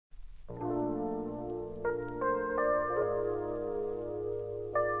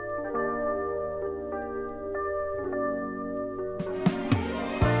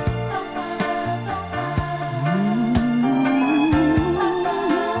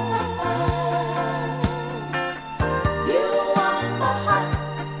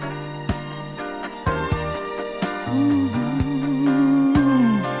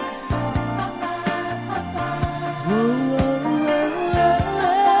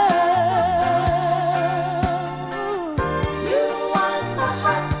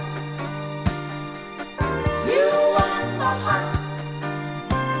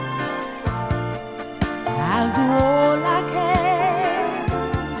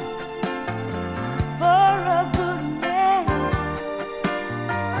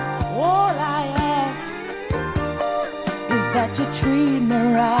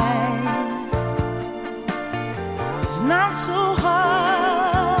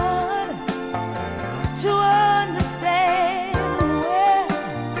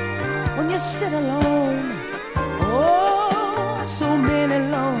sit alone. Oh, so many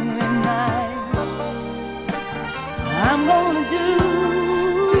lonely nights. So I'm gonna do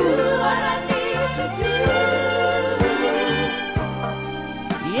what I need to do.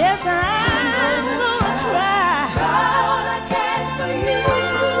 Yes, I'm gonna try all I can for you.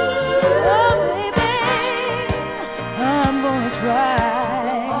 Oh, baby, I'm gonna try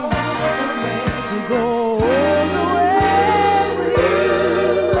to go all the way with you.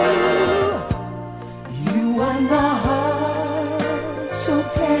 You won my heart so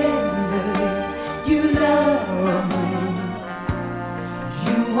tenderly. You love me.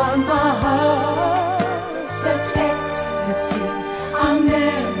 You won my heart, such ecstasy I'll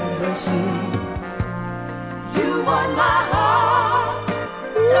never see. You won my heart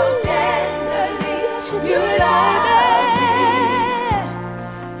so tenderly. You love me.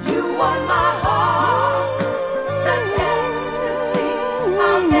 You won my heart, such ecstasy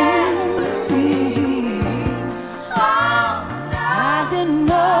I'll never see. Oh, I didn't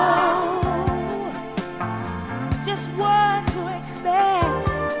know just what to expect.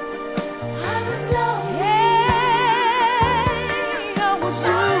 I was lonely. Yeah, I was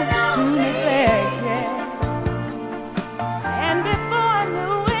used to neglect, yeah. And before I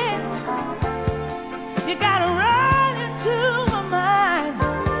knew it, you got right into my mind.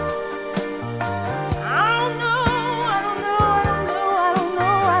 I don't know, I don't know, I don't know, I don't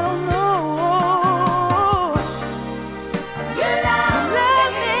know, I don't know. You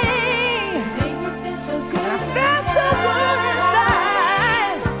love me. Made me feel so good. I felt so good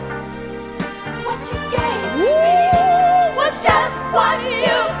inside. What you gave to me was just what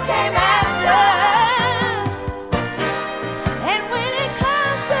you came after. And when it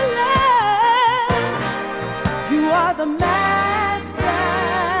comes to love, you are the master.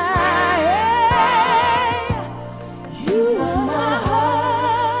 Yeah. You are my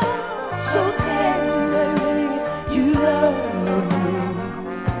heart so tenderly. You love me.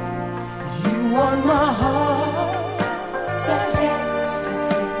 You are my heart, such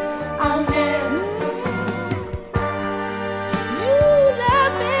ecstasy I'll never see. You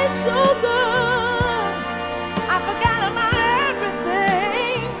love me so good, I forgot about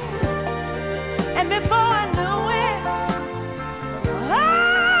everything. And before I knew it,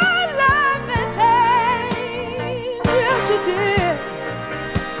 our life had changed. Yes, it did.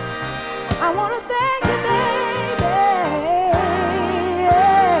 I want to thank you, baby.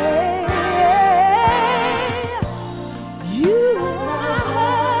 You are my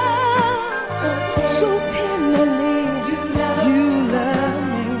heart so tenderly.